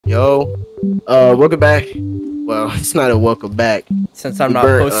Yo, welcome back. Well, it's not a welcome back. Since I'm not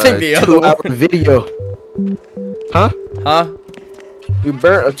posting the other 2-hour video. Huh? Huh? We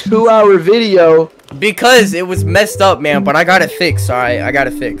burnt a 2-hour video. Because it was messed up, man, but I got it fixed, alright? I got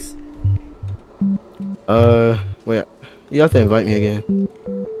it fixed. Wait. You have to invite me again.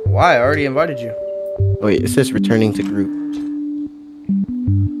 Why? I already invited you. Wait, it says returning to group.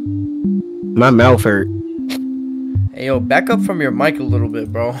 My mouth hurt. Hey, yo, back up from your mic a little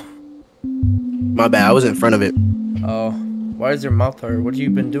bit, bro. My bad, I was in front of it. Oh, why does your mouth hurt? What have you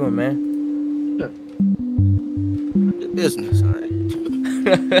been doing, man? Business, alright.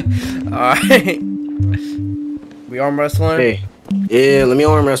 Alright. We arm wrestling? Hey. Yeah, let me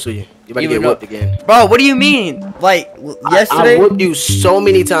arm wrestle you. You about to get whooped again. Bro, what do you mean? Like, yesterday? I whooped you so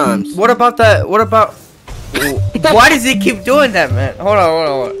many times. What about that? What about... Why does he keep doing that, man? Hold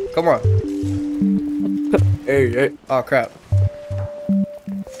on. Come on. Hey. Oh, crap.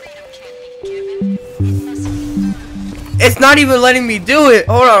 It's not even letting me do it.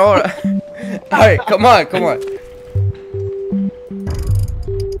 Hold on. Alright, come on.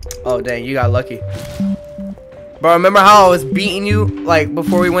 Oh, dang, you got lucky. Bro, remember how I was beating you, like,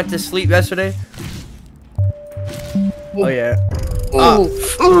 before we went to sleep yesterday? Oh, yeah.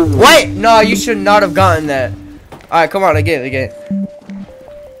 What? No, you should not have gotten that. Alright, come on, again.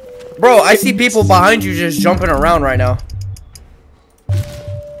 Bro, I see people behind you just jumping around right now.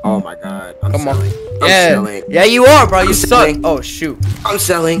 Oh my god. I'm Come selling. on. Selling. Yeah, you are, bro. You I'm suck. selling. Oh, shoot. I'm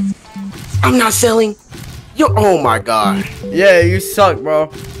selling. I'm not selling. Yo, oh my god. Yeah, you suck,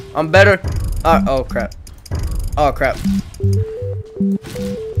 bro. I'm better. Oh, crap. Oh, crap.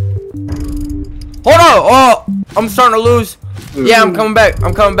 Hold on. Oh, I'm starting to lose. Yeah, I'm coming back.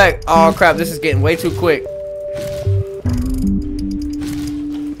 Oh, crap. This is getting way too quick.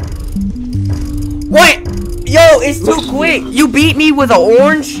 What? Yo, it's too quick. You beat me with an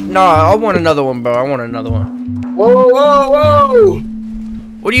orange? Nah, I want another one, bro. Whoa.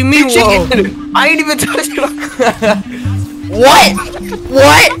 What do you mean, whoa? I ain't even touched it.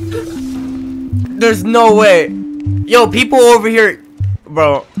 What? There's no way. Yo, people over here,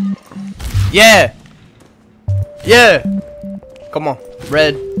 bro. Yeah. Come on,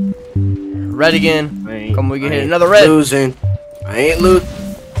 red again. Come, we can hit another red. Losing. I ain't losing.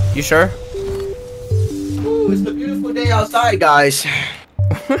 You sure? Ooh, it's a beautiful day outside, guys.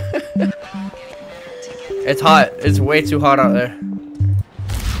 It's hot. It's way too hot out there.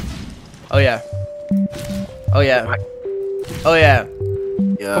 Oh yeah. Yeah.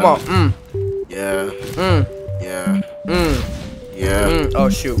 Come on. Yeah. Oh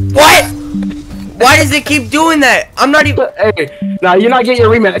shoot. What? Why does it keep doing that? I'm not even. Hey, nah, you're not getting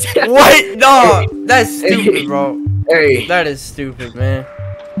your rematch. What? No, that's stupid, bro. Hey, that is stupid, man.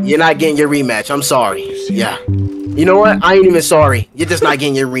 You're not getting your rematch. I'm sorry. Yeah. You know what? I ain't even sorry. You're just not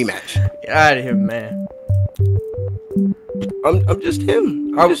getting your rematch. Get out of here, man. I'm just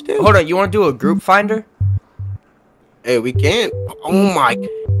him. Hold on. You want to do a group finder? Hey, we can't. Oh my.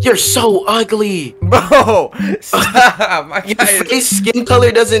 You're so ugly. Bro, stop. My guy Your skin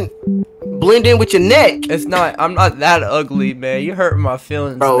color doesn't blend in with your neck. It's not. I'm not that ugly, man. You hurting my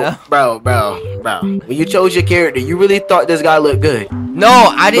feelings now. Bro. When you chose your character, you really thought this guy looked good. No,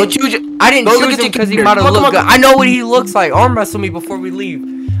 I didn't. I didn't choose him because he might have looked good. I know what he looks like. Arm wrestle me before we leave.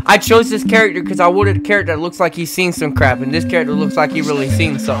 I chose this character because I wanted a character that looks like he's seen some crap, and this character looks like he really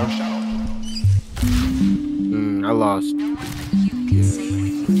seen something. I lost.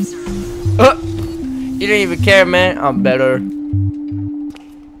 You didn't even care, man. I'm better.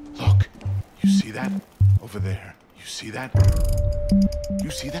 Look, you see that? Over there. You see that?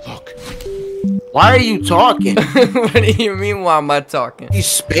 Look. Why are you talking? What do you mean, why am I talking? You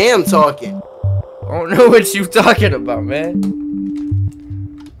spam talking. I don't know what you talking about, man.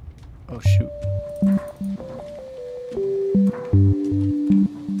 Oh, shoot.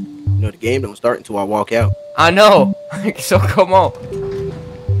 You know, the game don't start until I walk out. I know. So, come on.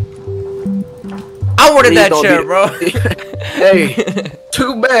 I wanted that chair, bro. Hey,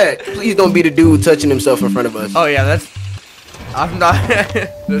 too bad. Please don't be the dude touching himself in front of us. Oh yeah, that's. I'm not.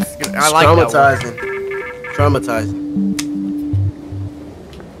 I like traumatizing. That Traumatizing.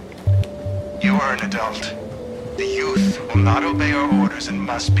 You are an adult. The youth will not obey our orders and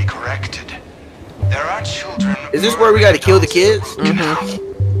must be corrected. There are children. Is this where we gotta kill the kids?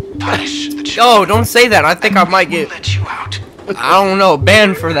 Punish the children. Oh, don't say that. I think I might get. Let you out. I don't know.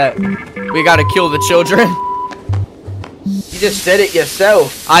 Banned for that. We gotta kill the children. You just said it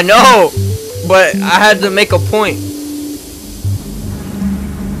yourself. I know, but I had to make a point.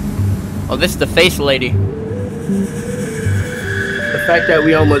 Oh, this is the face lady. The fact that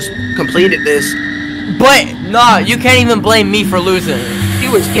we almost completed this. But, nah, you can't even blame me for losing. You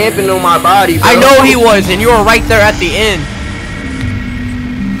was camping on my body, bro. I know he was, and you were right there at the end.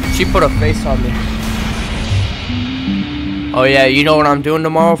 She put a face on me. Oh yeah, you know what I'm doing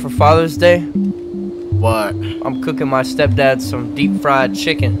tomorrow for Father's Day? What? I'm cooking my stepdad some deep fried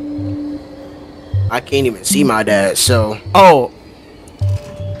chicken. I can't even see my dad, so. Oh.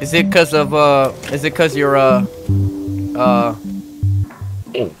 Is it cause of is it cause you're a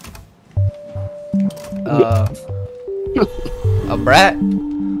brat?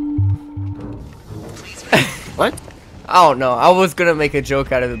 What? I don't know. I was gonna make a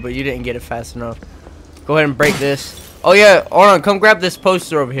joke out of it, but you didn't get it fast enough. Go ahead and break this. Oh yeah, hold on, come grab this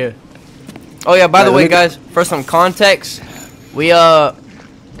poster over here. Oh yeah, by the way, guys, for some context, we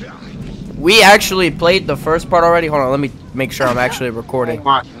actually played the first part already. Hold on, let me make sure I'm actually recording.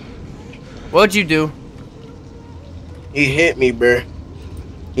 What'd you do? He hit me, bro.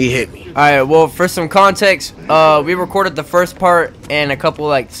 He hit me. Alright, well, for some context, we recorded the first part and a couple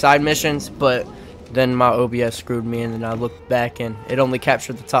like side missions, but then my OBS screwed me, and then I looked back and it only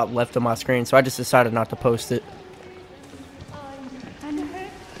captured the top left of my screen, so I just decided not to post it.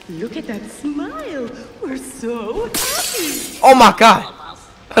 Look at that smile. We're so happy. Oh my god!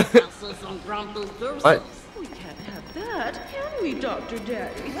 What? We can't have that, can we, Dr.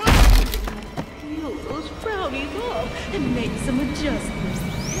 Daddy? Peel those brownies off and make some adjustments.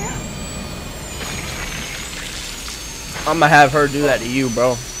 I'm gonna have her do that to you,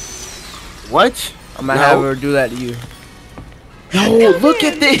 bro. What? I'm gonna have her do that to you. No, look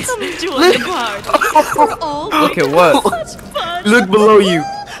at this. Come join Look. the party. We're all Look at what? such fun. Look below you.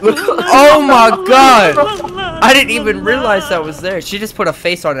 Look. Oh my god! I didn't even realize that was there. She just put a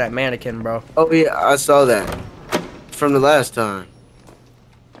face on that mannequin, bro. Oh yeah, I saw that from the last time.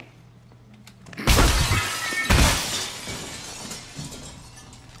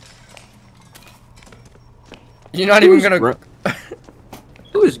 You're not even gonna.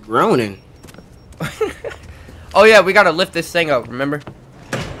 Who is groaning? Oh yeah, we gotta lift this thing up. Remember?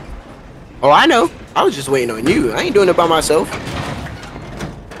 Oh, I know. I was just waiting on you. I ain't doing it by myself.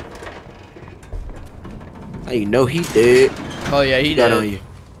 Now you know he did. Oh yeah, he Got did. on you.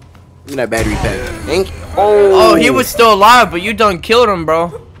 Give me that battery pack. Thank you. Oh, he was still alive, but you done killed him, bro.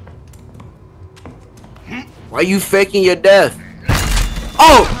 Why you faking your death?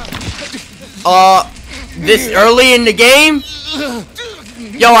 Oh! This early in the game?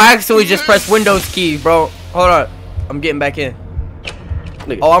 Yo, I actually just pressed Windows keys, bro. Hold on. I'm getting back in.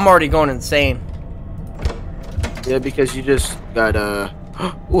 Oh, I'm already going insane. Yeah, because you just got,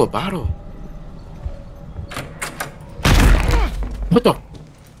 ooh, a bottle. What the?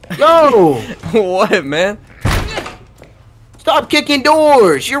 Yo! What, man? Stop kicking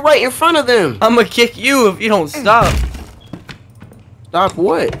doors! You're right in front of them! I'm gonna kick you if you don't stop. Stop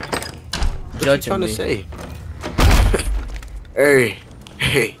what? What you trying to say? Hey.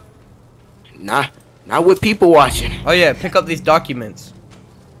 Not with people watching. Oh yeah, pick up these documents.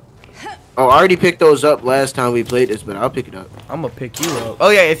 Oh, I already picked those up last time we played this, but I'll pick it up. I'm gonna pick you up. Oh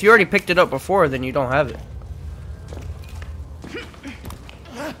yeah, if you already picked it up before, then you don't have it.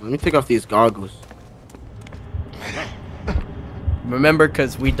 Let me take off these goggles. Remember,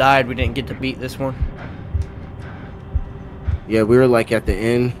 because we died, we didn't get to beat this one. Yeah, we were like at the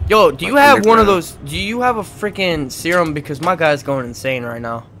end. Yo, do you like have one of those? Do you have a freaking serum? Because my guy's going insane right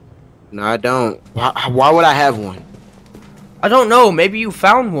now. No, I don't. Why would I have one? I don't know. Maybe you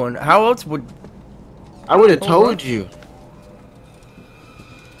found one. How else would... I would have told you.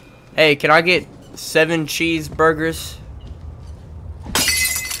 Hey, can I get 7 cheeseburgers?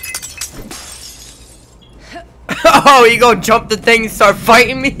 Oh, you gonna jump the thing and start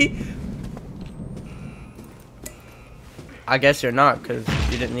fighting me? I guess you're not, because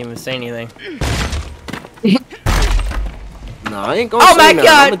you didn't even say anything. No, I ain't gonna Oh say my nothing.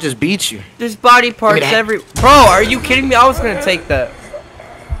 God. I'm gonna just beat you. There's body parts every... Bro, are you kidding me? I was gonna take that.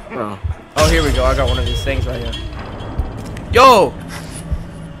 Bro. Oh, here we go. I got one of these things right here. Yo!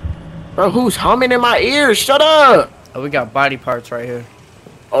 Bro, who's humming in my ears? Shut up! Oh, we got body parts right here.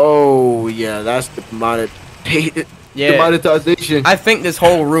 Oh, yeah, that's the Yeah. monetization. I think this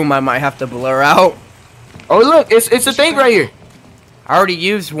whole room I might have to blur out. Oh, look, it's a thing right here. I already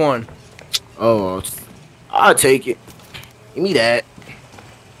used one. Oh, I'll take it. Give me that.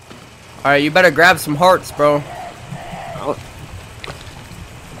 Alright, you better grab some hearts, bro. Oh.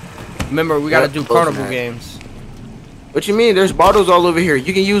 Remember, we gotta do carnival games. What you mean? There's bottles all over here.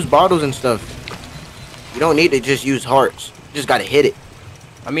 You can use bottles and stuff. You don't need to just use hearts. You just gotta hit it.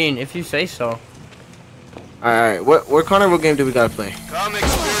 I mean, if you say so. Alright, what carnival game do we gotta play? Come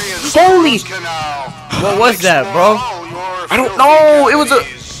experience Holy- the canal. What was that, bro? I don't know.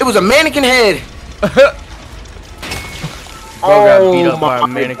 It was a mannequin head. Bro got beat up by a my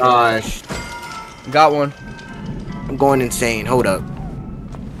mannequin. gosh. Got one. I'm going insane. Hold up.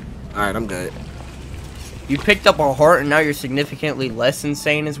 Alright, I'm good. You picked up a heart and now you're significantly less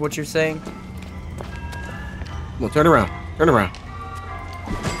insane is what you're saying? Come on, turn around. Turn around.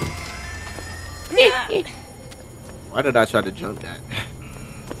 Why did I try to jump that?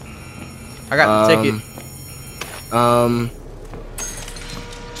 I got the ticket.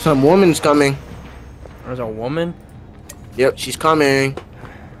 Some woman's coming. There's a woman? Yep, she's coming.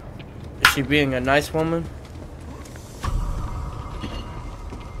 Is she being a nice woman?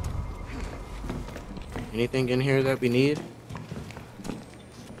 Anything in here that we need?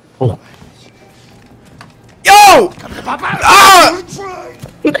 Oh. Yo! Ah!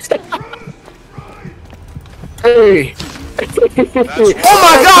 Hey! Oh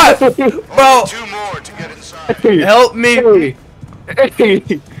my god! Bro! 2 more to get inside. Help me!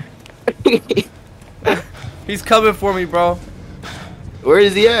 Hey. He's coming for me, bro. Where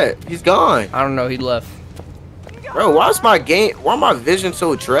is he at? He's gone. I don't know, he left. Bro, why is my vision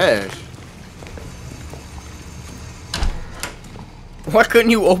so trash? Why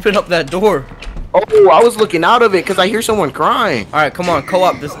couldn't you open up that door? Oh, I was looking out of it because I hear someone crying. Alright, come on,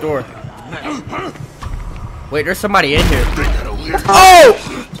 co-op this door. Wait, there's somebody in here. Oh!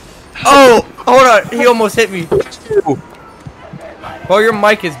 Oh! Hold on, he almost hit me. Bro, your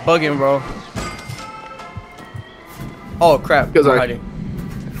mic is bugging, bro. Oh crap, I'm hiding.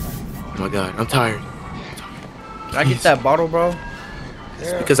 Oh my god, I'm tired. Can I get that bottle, bro?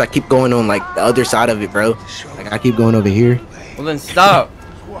 It's because I keep going on like the other side of it, bro. Like I keep going over here. Well then stop.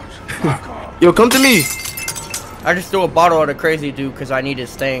 Yo, come to me. I just threw a bottle at a crazy dude because I needed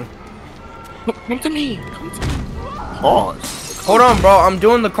staying. Come to me. Come to me. Pause. Hold on, bro. I'm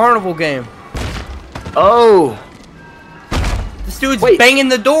doing the carnival game. Oh. This dude's banging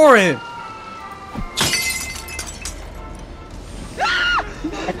the door in.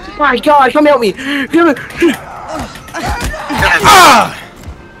 Oh my god, come help me. Ah!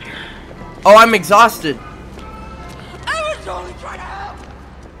 Oh, I'm exhausted.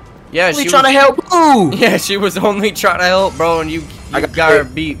 Yeah, she was trying to help who? Yeah, she was only trying to help, bro, and you got her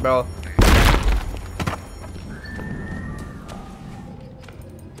beat, bro.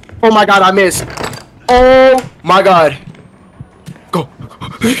 Oh my god, I missed. Oh my god. Go.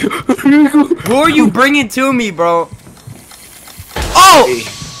 Who are you bringing to me, bro?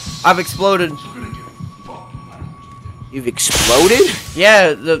 Oh! I've exploded. You've exploded?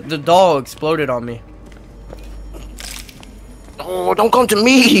 Yeah, the doll exploded on me. Oh, don't come to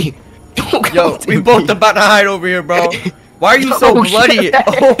me. Don't come Yo, to we me. both about to hide over here, bro. Why are you so bloody? Shit.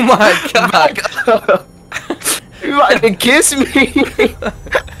 Oh my god. You about to kiss me?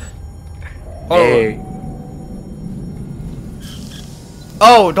 Hey.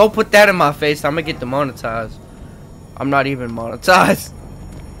 Oh, don't put that in my face. I'm gonna get demonetized. I'm not even monetized.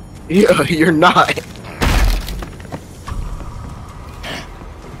 Yeah, you're not.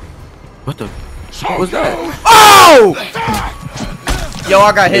 What the? What was that? Oh! Yo,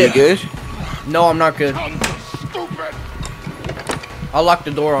 I got hit. You good? No, I'm not good. I'll lock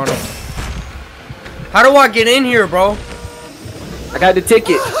the door on him. How do I get in here, bro? I got the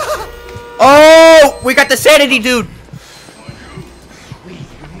ticket. Oh, we got the sanity dude.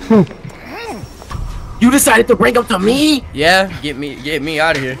 You decided to bring him to me? Yeah, get me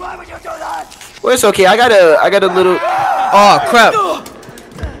out of here. Well, it's okay. I got a little. Oh crap!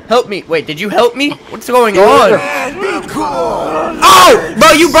 Help me! Wait, did you help me? What's going on? Oh,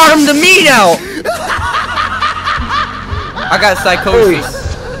 bro, you brought him to me now. I got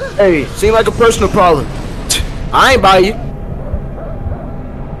psychosis. Hey, seem like a personal problem. I ain't by you.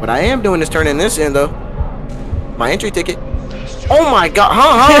 What I am doing is turning this in though. My entry ticket. Oh my god!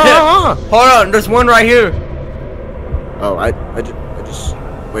 Huh? Hold on, there's one right here. Oh, I just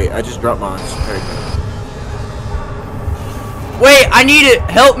wait. I just dropped mine. There you go. Wait, I need it.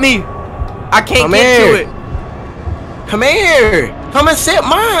 Help me. I can't get to it. Come here. Come and sit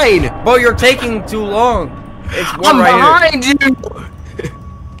mine. Bro, you're taking too long. It's one I'm right behind you.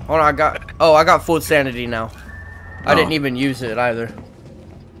 Hold on, I got full sanity now. I didn't even use it either.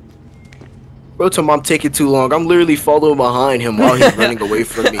 Bro, told me I'm taking too long. I'm literally following behind him while he's running away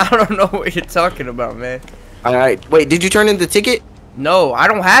from me. I don't know what you're talking about, man. Alright, wait, did you turn in the ticket? No, I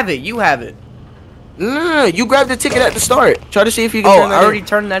don't have it. You have it. No, you grabbed the ticket at the start. Try to see if you can turn that I already in.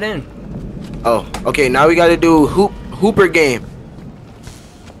 turned that in. Oh, okay, now we gotta do Hooper game.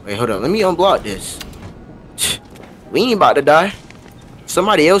 Wait, hold on, let me unblock this. We ain't about to die.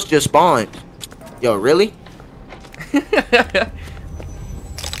 Somebody else just spawned. Yo, really?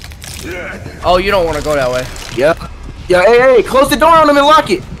 Oh, you don't want to go that way. Yeah. Yeah, hey, close the door on him and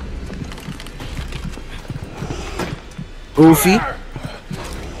lock it. Goofy.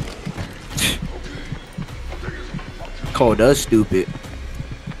 Called us stupid.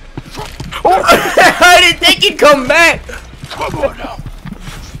 Oh, I didn't think he'd come back. Come on now.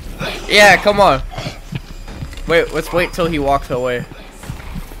 Yeah, come on. Wait, let's wait till he walks away.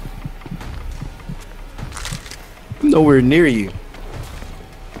 I'm nowhere near you.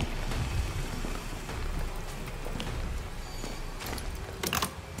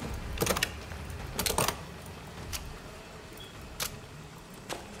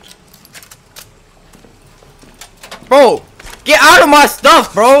 Bro, get out of my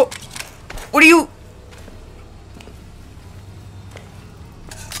stuff, bro. What are you?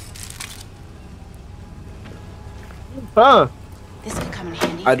 Huh? This could come in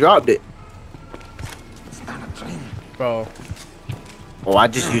handy. I dropped it. Bro. Oh, I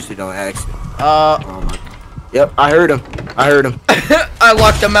just used it on accident. Uh. Oh my. Yep, I heard him. I heard him. I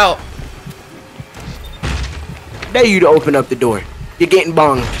locked him out. Dare you to open up the door. You're getting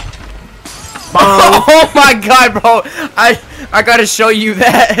bonged. Bong. Oh my god, bro. I gotta show you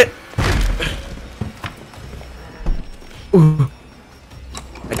that. Ooh.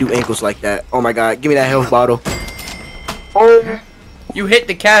 I do ankles like that. Oh my god, give me that health bottle. Oh. You hit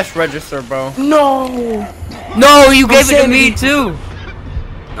the cash register, bro. No. No, you gave it to me too.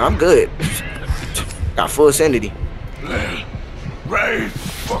 I'm good. Got full sanity. Ray,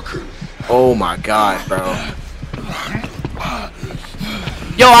 fucker. Oh my god, bro.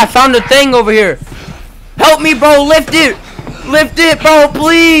 Yo, I found a thing over here. Help me, bro. Lift it. Lift it, bro,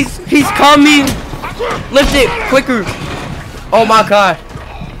 please. He's coming. Lift it quicker. Oh my god.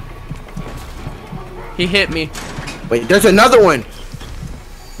 He hit me. Wait, there's another one.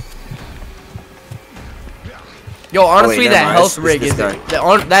 Yo, honestly, never that mind. health It's rig this is guy.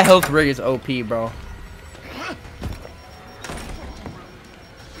 that health rig is OP, bro.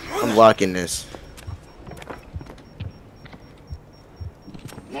 I'm locking this.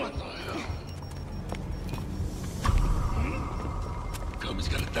 What the hell? Tommy's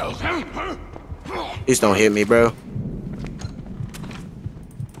got 1,000. Please don't hit me, bro.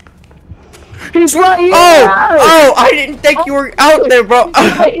 He's right here. Oh, I didn't think you were out there, bro.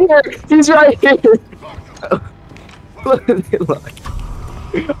 He's right here. He's right here. Look at it like.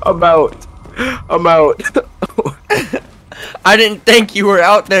 I'm out. I'm out. I didn't think you were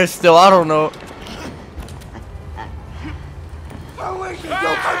out there still. I don't know.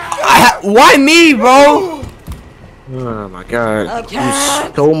 Why me, bro? Oh my god.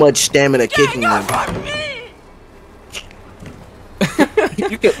 There's so much stamina kicking them.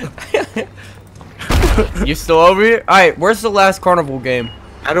 You can. You still over here? Alright, where's the last carnival game?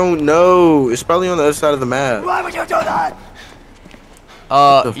 I don't know. It's probably on the other side of the map. Why would you do that?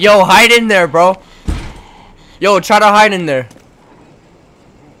 Yo, hide in there, bro. Yo, try to hide in there.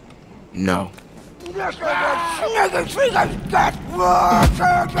 No.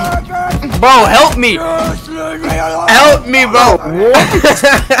 Bro, help me! Help me, bro!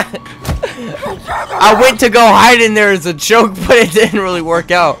 I went to go hide in there as a joke, but it didn't really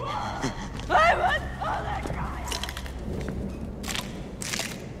work out.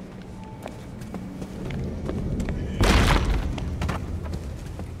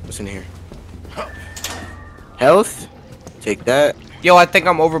 What's in here? Health? Take that. Yo, I think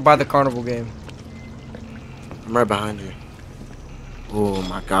I'm over by the carnival game. I'm right behind you. Oh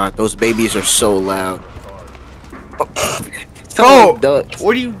my god, those babies are so loud. Bro, ducks.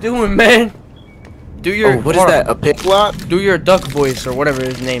 what are you doing, man? Do your. Oh, what is that? A pick lock? Do your duck voice or whatever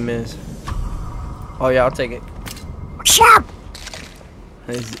his name is. Oh yeah, I'll take it. Shop.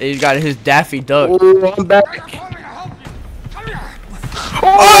 He's got his Daffy Duck. Oh, I'm back.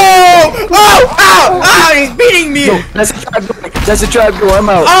 Oh! Oh! Ow! Ow! He's beating me! No, that's a trap door. That's a trap door. I'm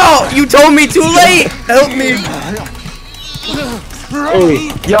out. Oh! You told me too late! Help me! Hey,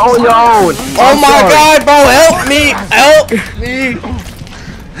 you're on your own. Oh my god, bro! Help me! Help me!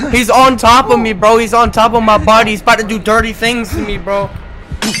 He's on top of me, bro. He's on top of my body. He's about to do dirty things to me, bro.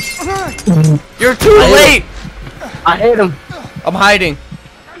 You're too late! I hit him. I'm hiding.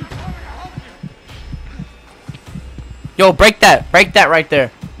 Yo, break that. Break that right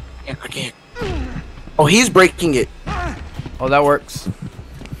there. Yeah, I can't. Oh, he's breaking it. Oh, that works.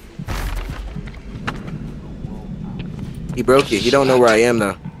 He broke it. He don't know where I am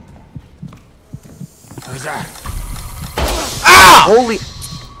though. Ah! Holy!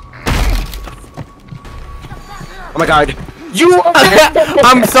 Oh my god! You!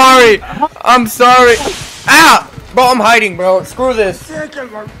 I'm sorry. I'm sorry. Ah! Bro, I'm hiding, bro. Screw this.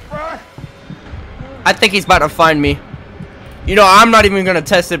 I think he's about to find me. You know, I'm not even gonna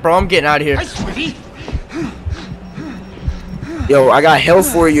test it, bro. I'm getting out of here. Yo, I got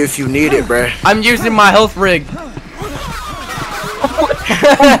health for you if you need it, bruh. I'm using my health rig.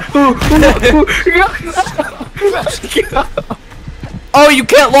 Oh, you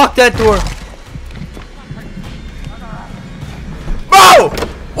can't lock that door. Bro!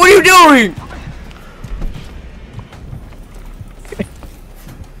 What are you doing?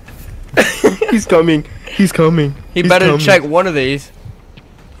 He's coming. He's coming. He better check one of these.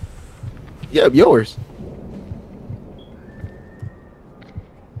 Yeah, yours.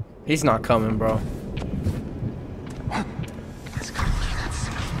 He's not coming, bro.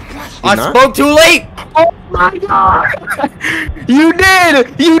 I spoke too late! Oh my god! You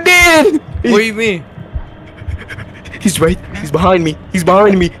did! You did! What do you mean? He's right. He's behind me. He's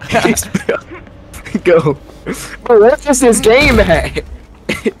behind me. Go. Bro, what's this game at?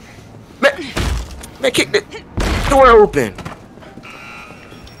 Man, kick the door open.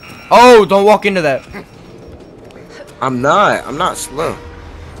 Oh, don't walk into that. I'm not slow.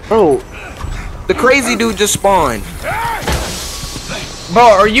 Bro, the crazy dude just spawned. Bro,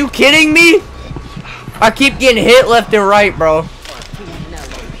 are you kidding me? I keep getting hit left and right, bro.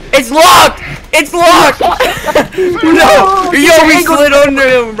 It's locked! It's locked! No! Yo, we slid under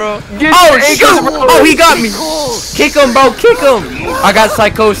him, bro. Oh, shoot! Oh, he got me! Kick him, bro, kick him! I got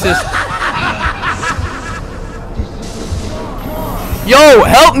psychosis. Yo,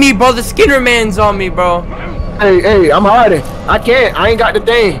 help me, bro. The Skinner man's on me, bro. Hey, I'm hiding. I can't. I ain't got the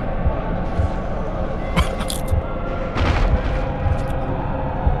thing.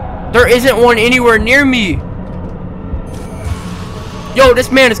 There isn't one anywhere near me. Yo,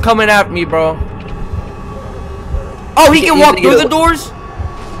 this man is coming at me, bro. Oh, he can walk through the doors?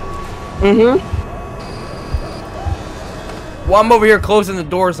 Mm-hmm. Well, I'm over here closing the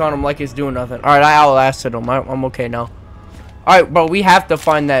doors on him like he's doing nothing. Alright, I outlasted him. I'm okay now. Alright, bro, we have to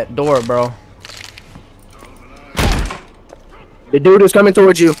find that door, bro. The dude is coming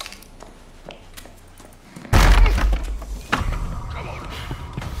towards you.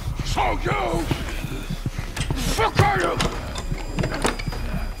 So you! Fuck are you?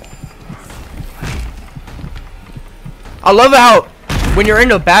 I love how when you're in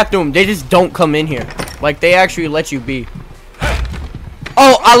the bathroom, they just don't come in here. Like, they actually let you be.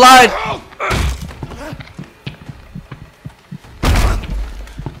 Oh, I lied.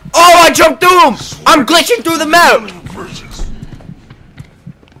 Oh, I jumped through him. I'm glitching through the map.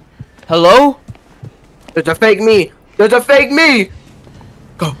 Hello? There's a fake me. There's a fake me.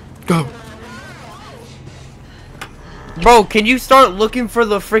 Go, go. Bro, can you start looking for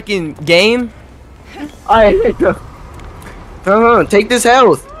the freaking game? Take this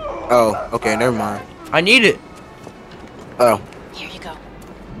health. Oh, okay, never mind. I need it. Oh, Here you go.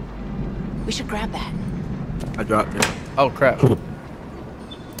 We should grab that. I dropped it. Oh, crap.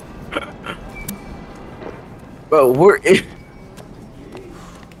 Bro, we're in.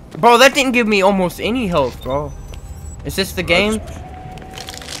 Bro, that didn't give me almost any health, bro. Is this the game?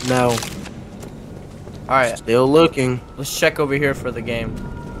 No. Alright, Still looking. let's check over here for the game.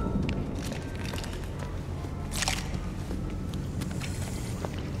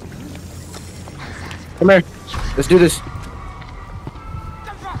 Come here. Let's do this.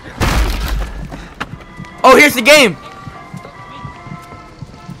 Oh, here's the game.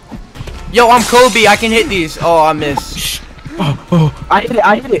 Yo, I'm Kobe. I can hit these. Oh, I missed. Oh, I hit it.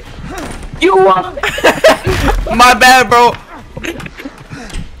 I hit it. You won. My bad, bro.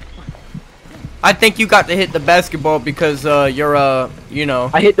 I think you got to hit the basketball because you're you know.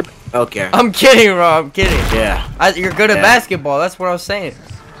 I hit the. Okay. I'm kidding, bro. I'm kidding. Yeah. You're good at basketball. That's what I was saying.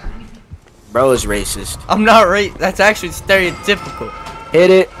 Bro is racist. I'm not right. That's actually stereotypical. Hit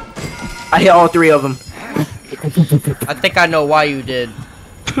it. I hit all three of them. I think I know why you did.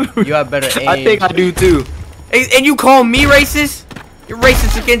 You have better aim. I think I do too. And you call me racist? You're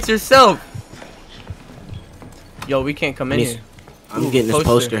racist against yourself. Yo, we can't come in here. I'm getting this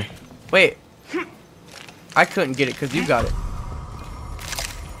poster. Wait. I couldn't get it because you got it.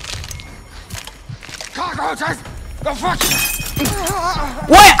 Cockroaches! The fuck?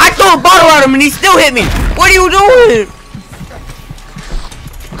 What? I threw a bottle at him and he still hit me. What are you doing?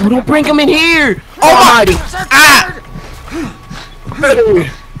 Don't bring him in here. Oh my! Ah!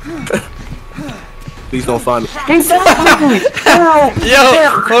 Please don't find me. Yo,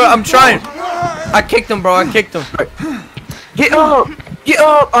 hold on, I'm trying. I kicked him, bro. I kicked him. Get up! Get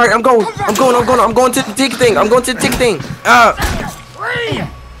up! Alright, I'm going to the tick thing. I'm going to the tick thing.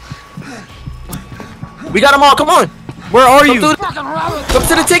 We got them all. Come on. Where are you? Come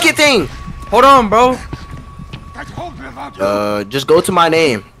to the ticket thing. Hold on, bro. Just go to my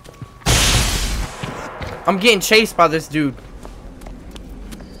name. I'm getting chased by this dude.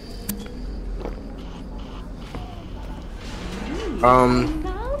 Now,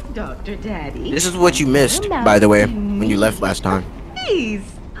 Dr. Daddy. This is what you missed, by the way, when you left last time. please.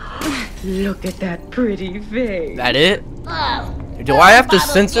 Look at that pretty face. That it? Do I have to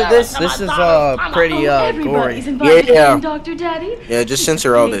censor this? This is pretty gory. Yeah. Dr. Daddy. Yeah, just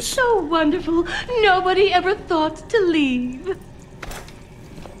censor all It's this. so wonderful. Nobody ever thought to leave.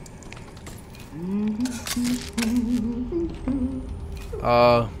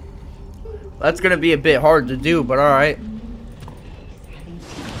 That's gonna be a bit hard to do, but alright.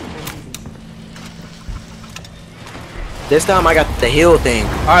 This time I got the heal thing.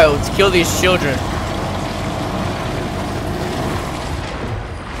 Alright, let's kill these children.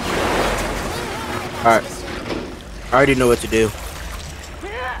 Alright. I already know what to do.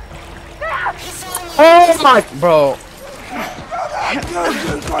 Oh my... Bro.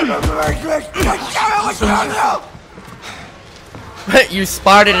 You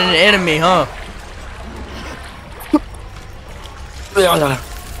spotted an enemy, huh?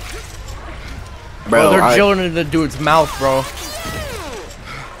 Bro, they're drilling into the dude's mouth, bro.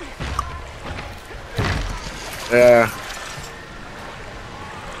 Yeah.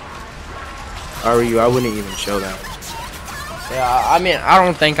 How are you? I wouldn't even show that. Yeah, I mean, I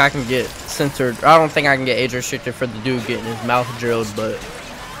don't think I can get censored. I don't think I can get age restricted for the dude getting his mouth drilled, but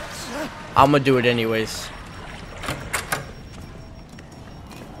I'm gonna do it anyways.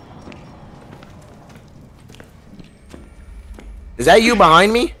 Is that you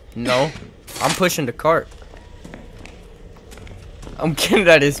behind me? No, I'm pushing the cart. I'm kidding,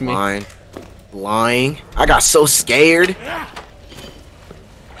 that is me. Lying. I got so scared.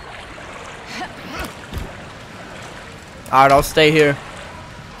 Alright, I'll stay here.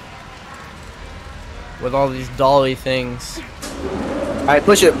 With all these dolly things. Alright,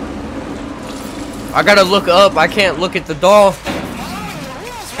 push it. I gotta look up. I can't look at the doll.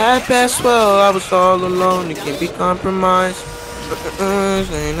 12:30, I was all alone. You can't be compromised.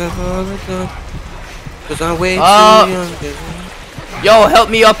 Cause I'm way too young. Yo, help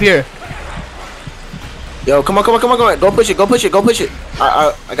me up here. Yo, come on. Go push it.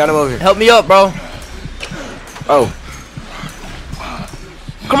 I got him over here. Help me up, bro. Oh.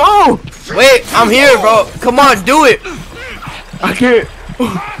 Come on! Wait, I'm here, bro. Come on, do it. I can't.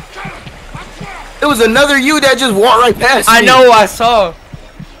 It was another you that just walked right past me. I know, I saw.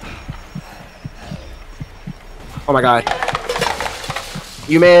 Oh my god.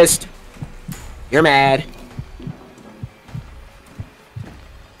 You missed. You're mad.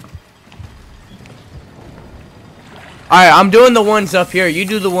 Alright, I'm doing the ones up here. You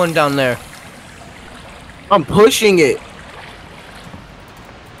do the one down there. I'm pushing it.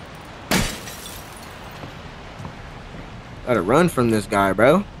 Gotta run from this guy,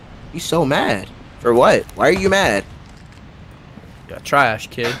 bro. He's so mad. For what? Why are you mad? You're trash,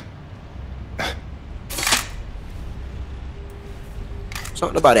 kid.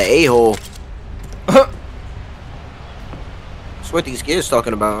 Something about an a-hole. That's what these kids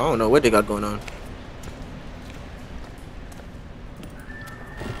talking about. I don't know what they got going on.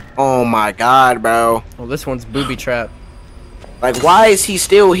 Oh my god, bro. Well, this one's booby trap. Like, why is he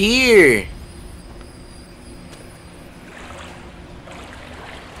still here?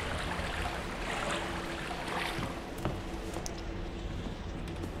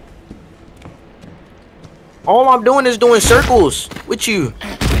 All I'm doing is doing circles with you.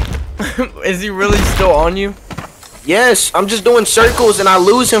 Is he really still on you? Yes, I'm just doing circles and I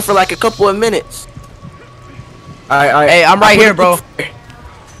lose him for like a couple of minutes. Alright. Hey, I'm right here, bro.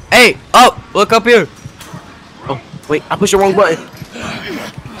 Hey, up! Look up here. Oh, wait, I pushed the wrong button.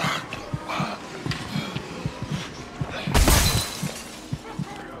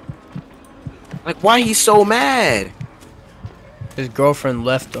 Like, why he's so mad? His girlfriend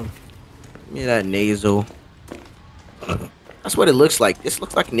left him. Give me that nasal. That's what it looks like. This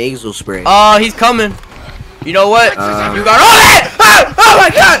looks like nasal spray. Oh, he's coming. You know what? You got. Oh my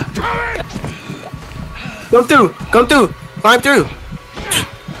god! Come through. Climb through.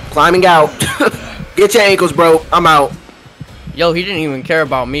 Climbing out. Get your ankles, bro. I'm out. Yo, he didn't even care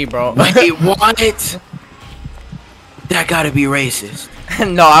about me, bro. Wait, what? That gotta be racist.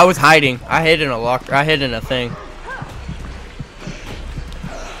 No, I was hiding. I hid in a locker. I hid in a thing.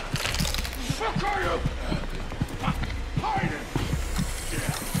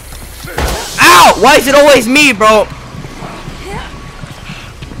 Ow! Why is it always me, bro?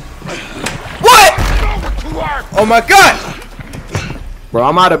 What? Oh my god! Bro,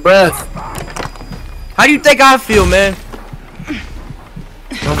 I'm out of breath. How do you think I feel, man?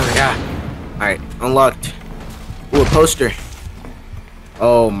 Oh my god. Alright, unlocked. Ooh, a poster.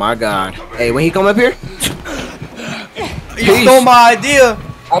 Oh my god. Hey, when he come up here? You stole my idea.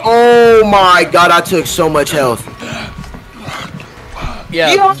 Oh my god, I took so much health.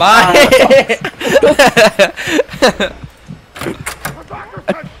 Yeah, bye.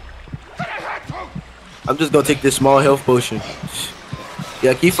 I'm just gonna take this small health potion.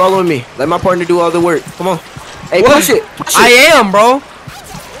 Yeah, keep following me. Let my partner do all the work. Come on. Hey, What? push it. Push it. I am, bro.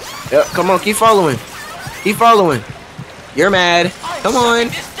 Yeah, come on, keep following. Keep following. You're mad. Come on.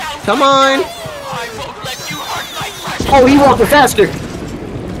 Come on. Oh, he walking faster.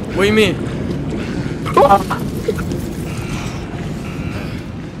 What do you mean?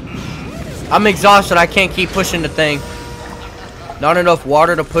 I'm exhausted. I can't keep pushing the thing. Not enough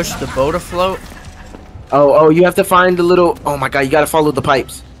water to push the boat afloat. Oh, you have to find the little. Oh my god, you gotta follow the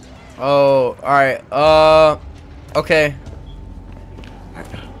pipes. Oh, alright. Okay.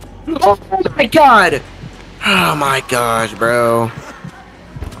 Oh my god. Oh my gosh, bro.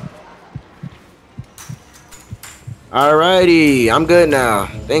 Alrighty, I'm good now.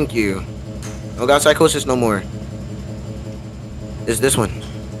 Thank you. No got psychosis no more. It's this one.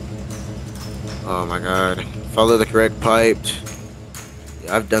 Oh my god. Follow the correct pipes.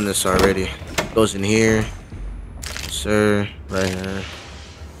 Yeah, I've done this already. Goes in here. Yes, sir. Right here.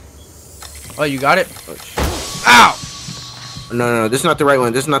 Oh, you got it? Ow! No, this is not the right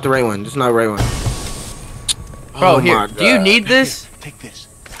one. This is not the right one. This is not the right one. Bro, Oh here. my Do you God. need this? Here, take this.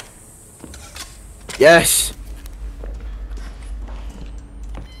 Yes.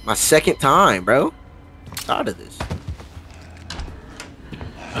 My second time, bro. Tired of this.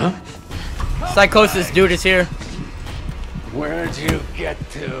 Psychosis dude is here. Where'd you get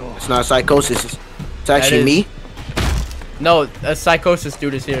to? It's not psychosis. It's actually is. me. No, a psychosis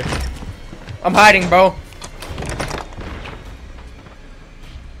dude is here. I'm hiding, bro.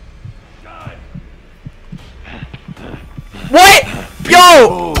 What?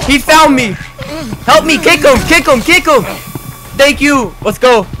 Yo! He found me. Help me. Kick him. Kick him. Kick him. Thank you. Let's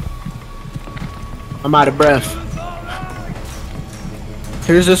go. I'm out of breath.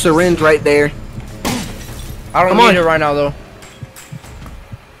 Here's a syringe right there. I don't Come need on. it right now, though.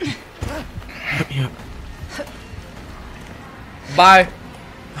 Bye.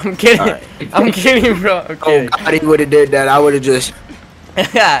 I'm kidding. Alright. I'm kidding, bro. I'm Oh kidding. God, he would have did that. I would have just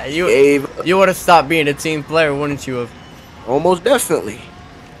Yeah, you gave. would have stopped being a team player, wouldn't you have? Almost definitely.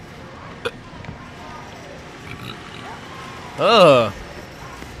 Oh,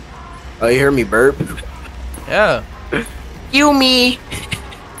 Oh, you hear me burp? yeah. You me.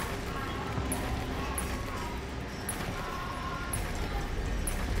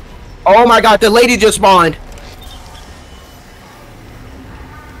 Oh my God, the lady just spawned.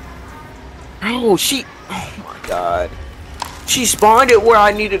 Oh, oh my God. She spawned it where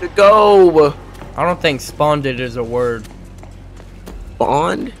I needed to go. I don't think spawned it is a word.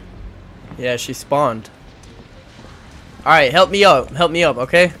 Spawned? Yeah, she spawned. All right, help me up. Help me up,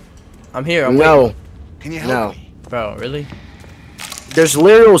 okay? I'm here. I'm No, waiting. Can you help no. me? Bro, really? There's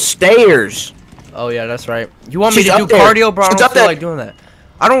literal stairs. Oh yeah, that's right. You want me She's to do up there. cardio, bro? I She's don't up feel there. like doing that.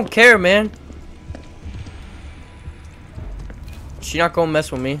 I don't care, man. She not gonna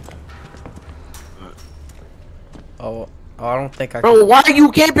mess with me. Oh, I don't think I can. Bro, why are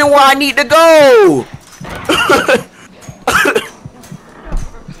you camping where I need to go?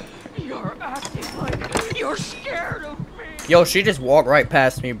 You're acting like you're scared of me. Yo, she just walked right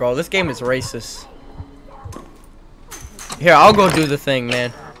past me, bro. This game is racist. Here, I'll go do the thing,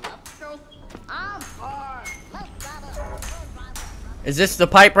 man. Is this the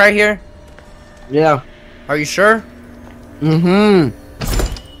pipe right here? Yeah. Are you sure? Mm-hmm.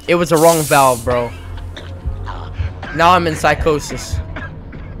 It was the wrong valve, bro. Now I'm in psychosis.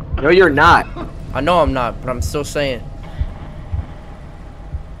 No, you're not. I know I'm not, but I'm still saying.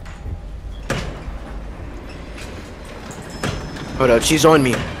 Hold up, she's on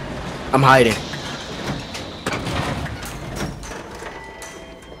me. I'm hiding.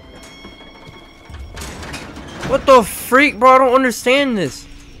 What the freak, bro? I don't understand this.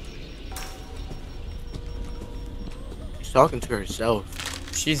 She's talking to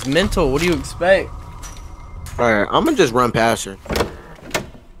herself. She's mental. What do you expect? Alright, I'm gonna just run past her.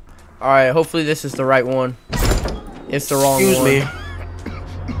 Alright, hopefully this is the right one. It's the wrong Excuse one. me.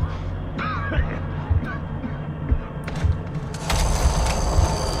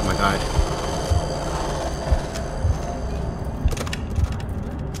 Oh my God.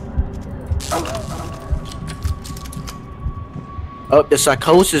 Oh, the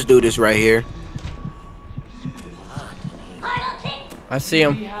psychosis dude is right here. I see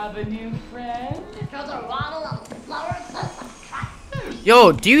him. have a new friend?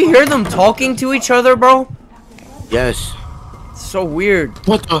 Yo, do you hear them talking to each other, bro? Yes. It's so weird.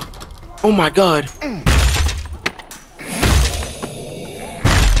 What the? Oh my God.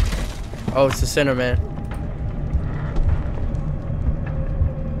 Oh, it's the center, man.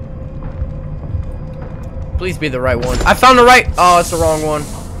 Please be the right one. I found the right. Oh, it's the wrong one.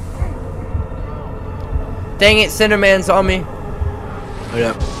 Dang it, Cinderman's on me. Hold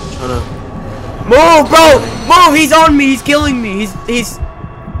up. I'm trying to... Move, bro! Move! He's on me. He's killing me. He's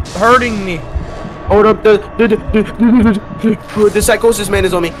hurting me. Hold up. The psychosis man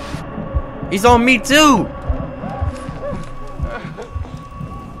is on me. He's on me too.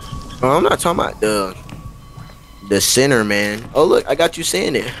 Oh, I'm not talking about the sinner man. Oh look, I got you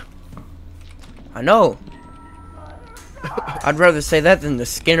saying it. I know. I'd rather say that than the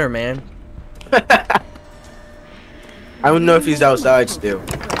Skinner man. I don't know if he's outside still.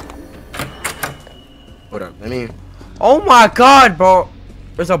 Hold up, let me... Oh my god, bro.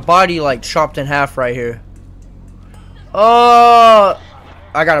 There's a body like chopped in half right here. Oh,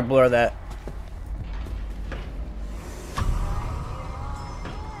 I gotta blur that.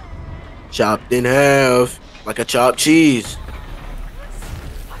 Chopped in half. Like a chopped cheese.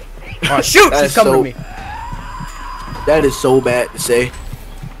 Oh shoot, she's coming to me. That is so bad to say.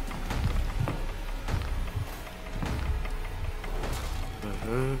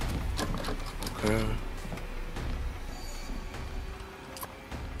 Okay.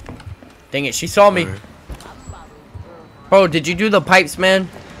 Dang it, she saw me. Bro, did you do the pipes, man?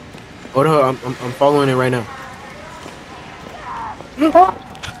 Hold on, I'm following it right now.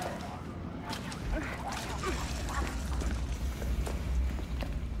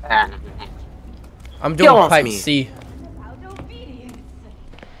 I'm doing pipe me. C.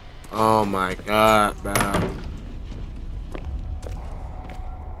 Oh my god, bro.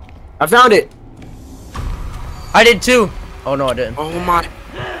 I found it. I did too. Oh no, I didn't. Oh my.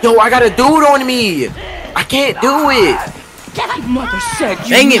 Yo, I got a dude on me. I can't do it. Mother said you.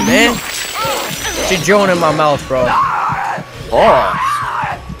 Dang it, man. She's drilling in my mouth, bro. Oh.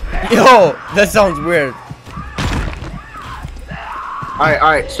 Yo, that sounds weird.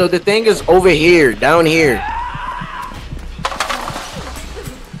 Alright. So the thing is over here, down here.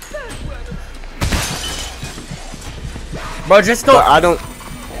 Bro, just don't. But I don't.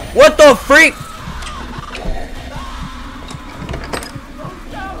 What the freak?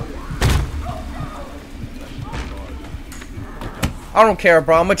 I don't care,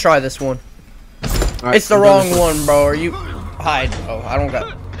 bro. I'm gonna try this one. Right, It's the wrong one, bro. Are you hide, bro? I don't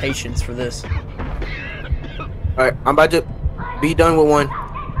got patience for this. Alright, I'm about to be done with one.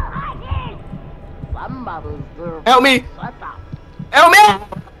 Help me! Help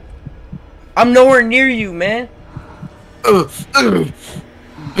me! I'm nowhere near you, man. Please.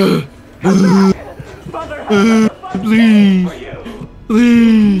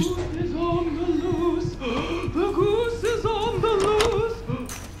 Please.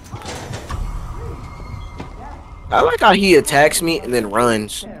 I like how he attacks me and then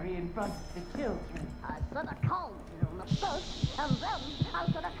runs.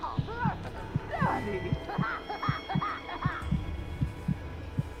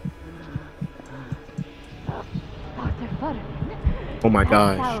 Oh my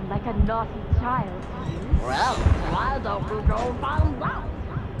gosh. Sound like a naughty child. Well, why don't we go find out?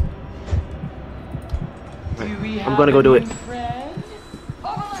 I'm gonna go do it.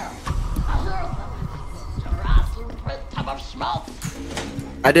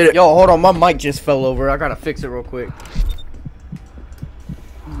 I did it. Yo, hold on. My mic just fell over. I gotta fix it real quick.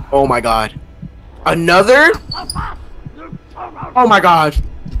 Oh my god. Another? Oh my god.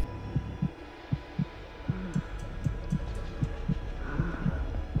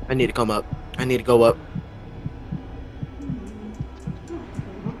 I need to come up. I need to go up.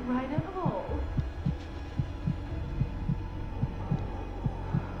 Right at all.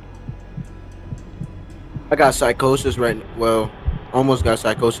 I got psychosis right now. Well, almost got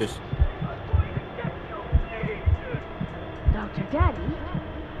psychosis. Dr. Daddy?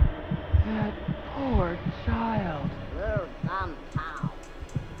 That poor child.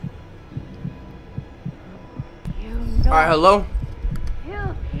 You know. Alright, hello?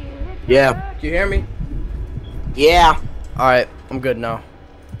 Yeah. Can you hear me? Yeah. Alright, I'm good now.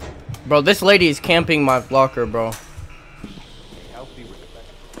 Bro, this lady is camping my locker, bro.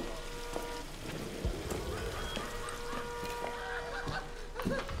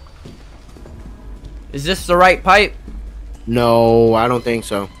 Is this the right pipe? No, I don't think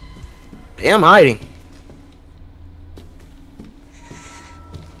so. I am hiding.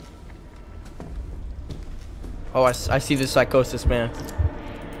 Oh, I see the psychosis man.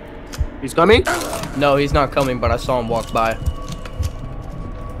 He's coming? No, he's not coming, but I saw him walk by.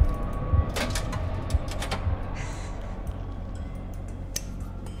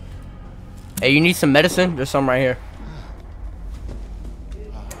 Hey, you need some medicine? There's some right here.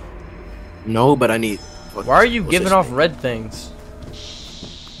 No, but I need. Why are you giving off red things?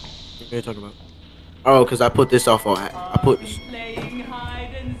 What are you talking about? Oh, because I put this off on. I put this. Playing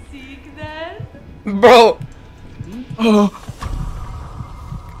hide and seek then? Bro,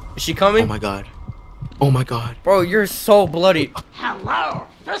 Is she coming? Oh my god. Oh my god. Bro, you're so bloody. Hello.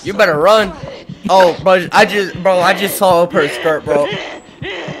 You better run. Oh, bro, I just saw up her skirt, bro.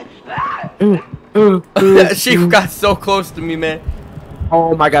 She got so close to me, man.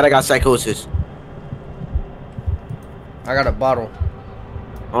 Oh my god, I got psychosis. I got a bottle.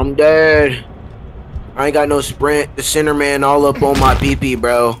 I'm dead. I ain't got no sprint. The center man all up on my PP,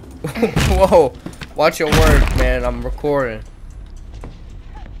 bro. Whoa. Watch your words, man. I'm recording.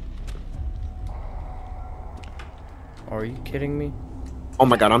 Are you kidding me? Oh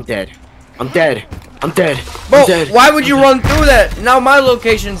my god, I'm dead. I'm dead. I'm dead. Bro, I'm dead. why would you run through that? Now my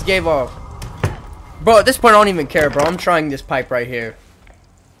locations gave off. Bro, at this point I don't even care, bro. I'm trying this pipe right here.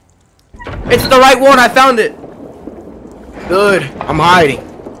 It's the right one. I found it. Good. I'm hiding.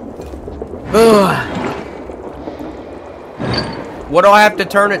 Ugh. What do I have to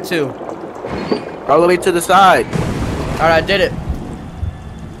turn it to? All the way to the side. Alright, I did it.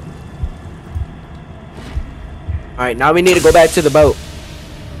 Alright, now we need to go back to the boat.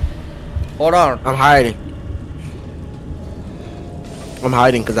 Hold on. I'm hiding. I'm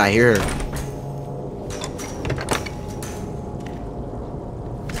hiding because I hear her.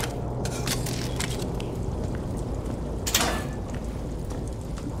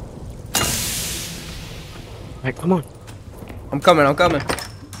 Alright, come on. I'm coming. I'm coming.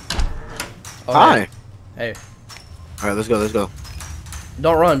 Oh, Hi. Hey. Alright, let's go. Let's go.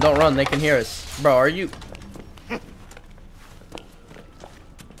 Don't run. Don't run. They can hear us. Bro, are you...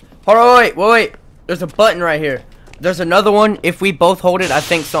 Hold on. Wait. There's a button right here. There's another one. If we both hold it, I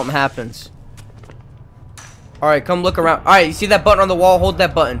think something happens. Alright, come look around. Alright, you see that button on the wall? Hold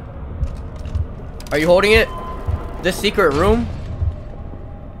that button. Are you holding it? This secret room?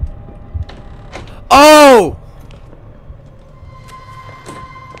 Oh!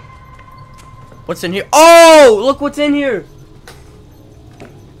 What's in here? Oh! Look what's in here!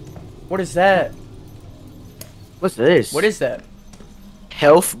 What is that? What's this? What is that?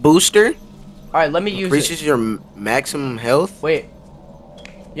 Health booster? Alright, let me use Increases it. your maximum health? Wait.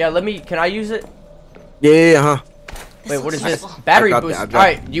 Yeah, let me... Can I use it? Yeah, huh? Wait, what is this? Battery dropped it, booster. I dropped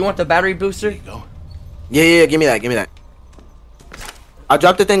Alright, do you want the battery booster? Yeah, give me that, give me that. I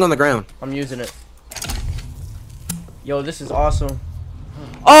dropped the thing on the ground. I'm using it. Yo, this is awesome.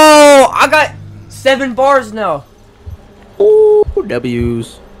 Oh! I got 7 bars now. Ooh,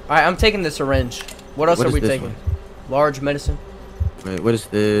 W's. Alright, I'm taking the syringe. What else What are is we this taking? one? Large medicine. Wait, what is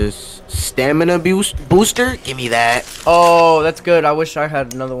this? Stamina booster? Give me that. Oh, that's good. I wish I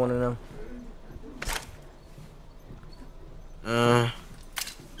had another one of them. I'm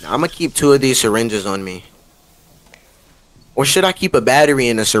gonna keep 2 of these syringes on me. Or should I keep a battery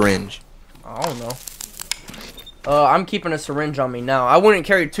in a syringe? I don't know. I'm keeping a syringe on me now. I wouldn't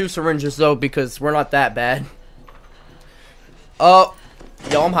carry 2 syringes though because we're not that bad. Yo,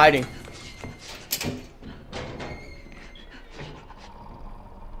 I'm hiding.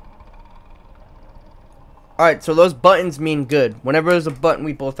 Alright, so those buttons mean good. Whenever there's a button,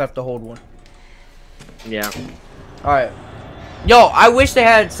 we both have to hold one. Yeah. Alright. Yo, I wish they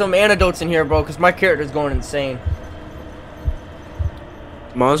had some antidotes in here, bro, because my character's going insane.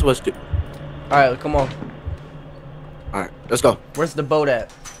 Mons was too. Alright, come on. Alright, let's go. Where's the boat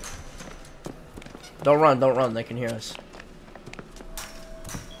at? Don't run. They can hear us.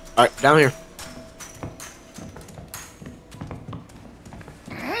 Alright, down here.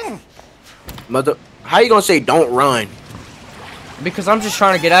 Mother, how you gonna say don't run? Because I'm just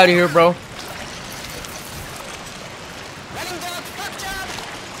trying to get out of here, bro.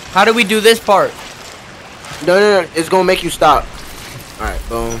 How do we do this part? No, it's gonna make you stop. Alright,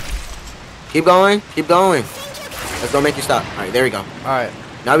 boom. Keep going, keep going. That's gonna make you stop. Alright, there we go. Alright.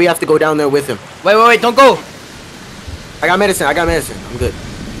 Now we have to go down there with him. Wait, don't go! I got medicine, I'm good.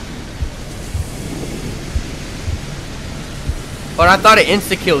 But I thought it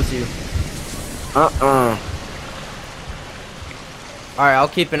insta-kills you. Alright, I'll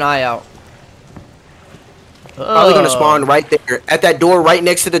keep an eye out. probably gonna spawn right there. At that door right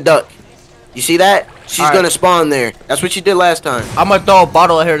next to the duck. You see that? She's gonna spawn there. That's what she did last time. I'm gonna throw a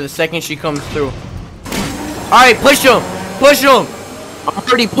bottle at her the second she comes through. Alright, push him! Push him! I'm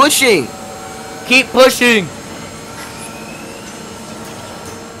already pushing. Keep pushing!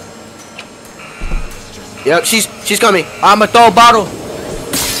 Yep, she's coming. I'm gonna throw a bottle.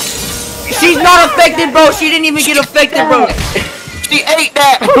 She's not affected, bro. She didn't even get affected, bro. She ate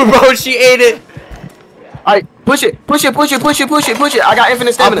that. Bro, she ate it. Alright, push it. I got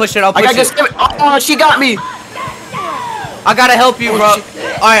infinite stamina. I'll push it. I got good stamina. Oh, she got me. I gotta help you, bro.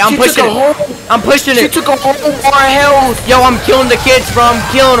 Alright, I'm pushing it. I'm pushing She it. took a whole bar of health. Yo, I'm killing the kids, bro. I'm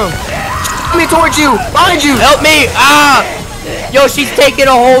killing them. coming towards you. Behind you. Help me. Ah. Yo, she's taking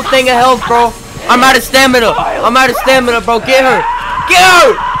a whole thing of health, bro. I'm out of stamina. I'm out of stamina, bro. Get her. Get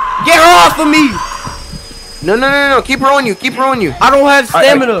her. Get her off of me. No. Keep her on you. Keep her on you. I don't have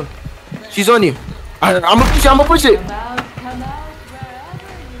stamina. She's on you. I'm gonna push it. I'm gonna push it.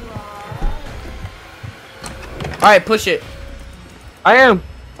 Alright, push it. I am.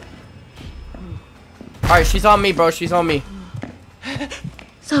 Alright, she's on me, bro. She's on me.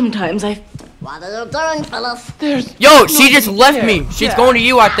 Sometimes I... What are you doing, fellas? There's... Yo, she just left me. She's going to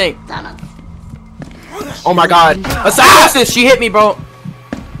you, I think. Oh my god. A psychosis. She hit me, bro.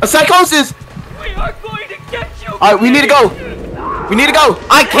 A psychosis. We are going to get you! Alright, we need to go. We need to go.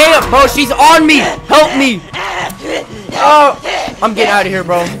 I can't, bro. She's on me. Help me. Oh, I'm getting out of here,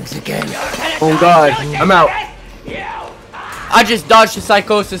 bro. Oh god. I'm out. I just dodged the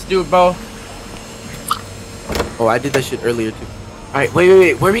psychosis, dude, bro. Oh, I did that shit earlier too. Alright,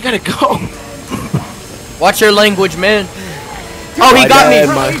 wait. Where we gotta go? Watch your language, man. Oh, he got me.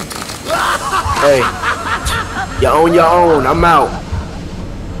 Hey. You own your own. I'm out.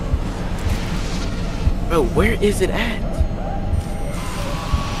 Bro, where is it at?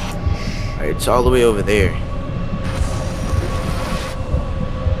 Alright, it's all the way over there.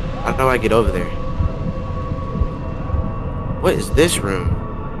 How do I get over there? What is this room?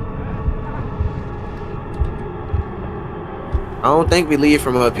 I don't think we leave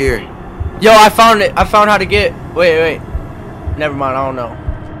from up here. Yo, I found it. I found how to get. Wait. Never mind. I don't know.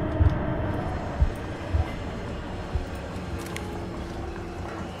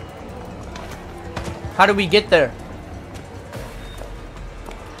 How do we get there?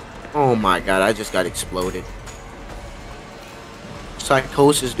 Oh my god, I just got exploded.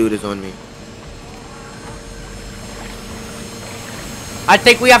 Psychosis dude is on me. I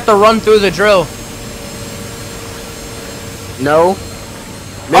think we have to run through the drill. No.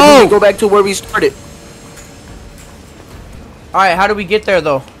 Maybe we go back to where we started. Alright, how do we get there,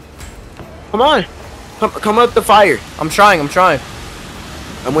 though? Come on. Come up the fire. I'm trying.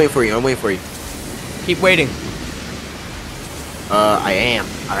 I'm waiting for you. Keep waiting. I am.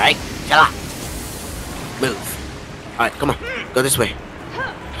 Alright. Shut up. Move. Alright, come on. Go this way.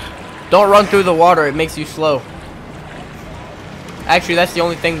 Don't run through the water. It makes you slow. Actually, that's the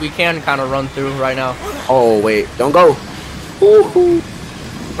only thing we can kind of run through right now. Oh, wait. Don't go. Ooh.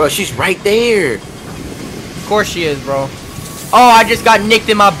 Bro, she's right there. Of course she is, bro. Oh, I just got nicked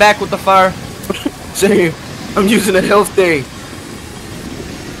in my back with the fire. Same. I'm using a health thing.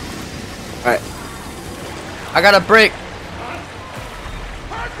 Alright. I got a brick.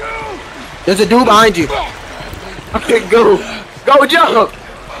 There's a dude behind you. Okay, go. Go, jump.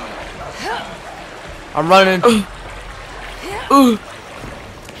 I'm running. Oh,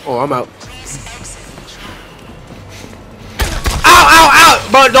 I'm out. Ow!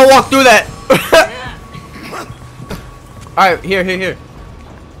 Bro, don't walk through that. Alright, here.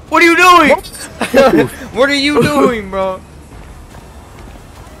 What are you doing? What are you doing, bro?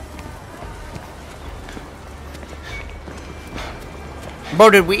 Bro,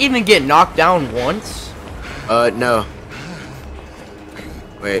 did we even get knocked down once? No.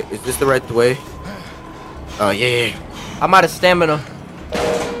 Wait, is this the right way? Oh, yeah. I'm out of stamina.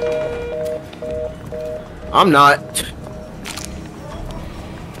 I'm not.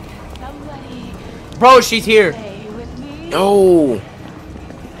 Bro, she's here. No.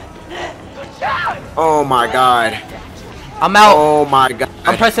 Oh my god. I'm out. Oh my god.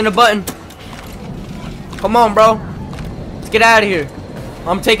 I'm pressing the button. Come on, bro. Let's get out of here.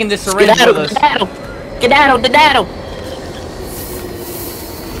 I'm taking this syringe with us. Skedaddle.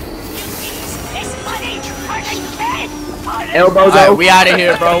 Elbows Alright, out. we out of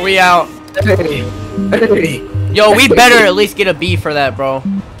here, bro. We out. Hey. Yo, we better at least get a B for that, bro.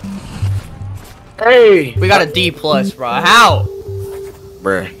 Hey. We got a D plus, bro. How?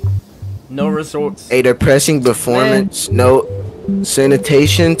 Bruh. No results. A depressing performance. No.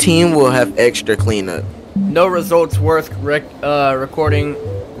 Sanitation team will have extra cleanup. No results worth recording.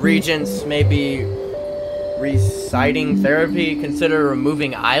 Regents may be reciting therapy. Consider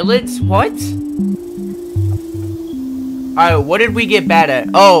removing eyelids. What? Alright, what did we get bad at?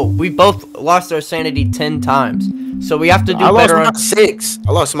 Oh, we both lost our sanity 10 times. So we have to do better on...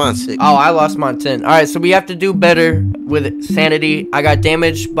 I lost mine 6. Oh, I lost mine 10. Alright, so we have to do better with sanity. I got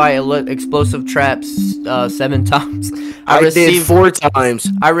damaged by explosive traps 7 times. I did 4 times.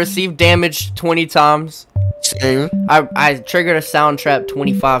 I received damage 20 times. Same. I triggered a sound trap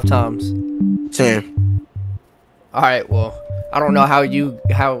 25 times. Same. Alright, well, I don't know how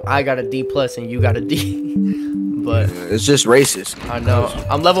I got a D plus and you got a D. But it's just racist. I know.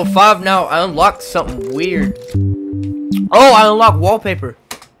 I'm level 5 now. I unlocked something weird. Oh, I unlocked wallpaper.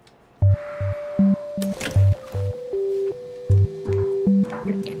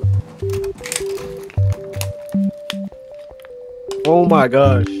 Oh my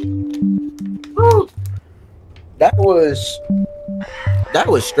gosh. That was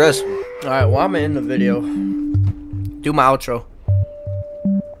stressful. All right, well, I'm gonna end the video. Do my outro.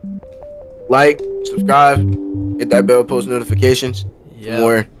 Like, subscribe, hit that bell, post notifications. Yeah.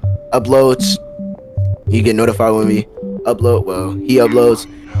 More uploads. You get notified when we upload. Well, he uploads.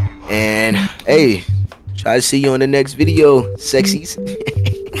 And hey, try to see you on the next video, sexies.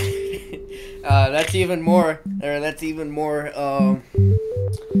 That's even more.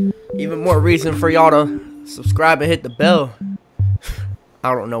 Even more reason for y'all to subscribe and hit the bell.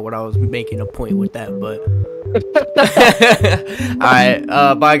 I don't know what I was making a point with that, but. Alright,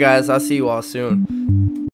 bye guys. I'll see you all soon.